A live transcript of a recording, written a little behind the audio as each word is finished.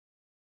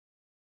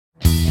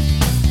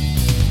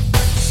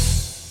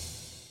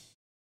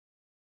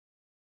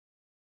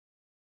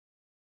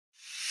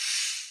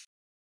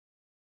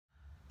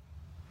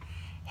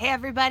Hey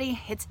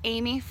everybody, it's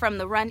Amy from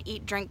the Run,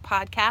 Eat, Drink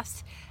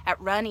podcast at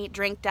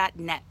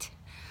runeatdrink.net.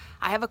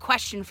 I have a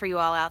question for you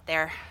all out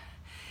there.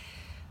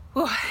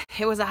 Whew,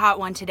 it was a hot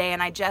one today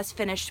and I just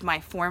finished my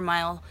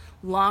 4-mile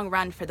long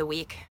run for the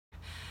week.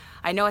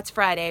 I know it's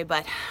Friday,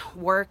 but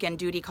work and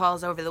duty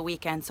calls over the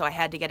weekend, so I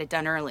had to get it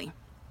done early.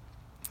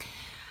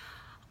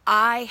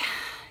 I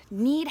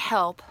need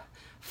help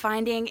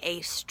finding a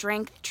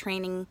strength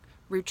training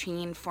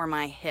routine for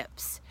my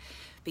hips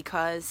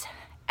because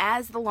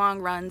as the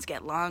long runs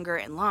get longer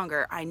and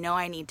longer, I know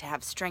I need to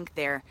have strength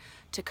there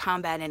to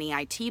combat any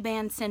IT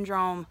band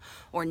syndrome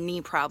or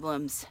knee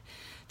problems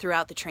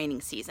throughout the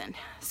training season.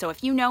 So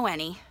if you know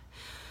any,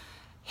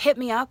 hit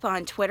me up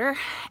on Twitter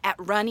at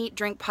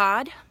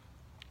runeatdrinkpod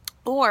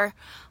or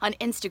on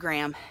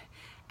Instagram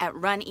at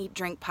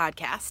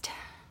runeatdrinkpodcast.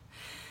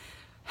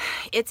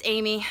 It's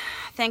Amy.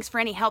 Thanks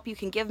for any help you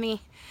can give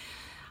me.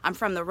 I'm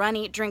from the Run,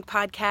 Eat, Drink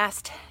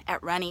podcast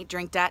at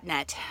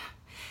runeatdrink.net.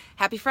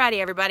 Happy Friday,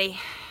 everybody.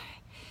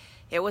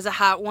 It was a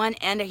hot one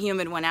and a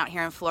humid one out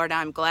here in Florida.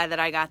 I'm glad that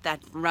I got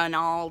that run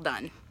all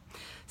done.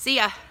 See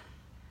ya.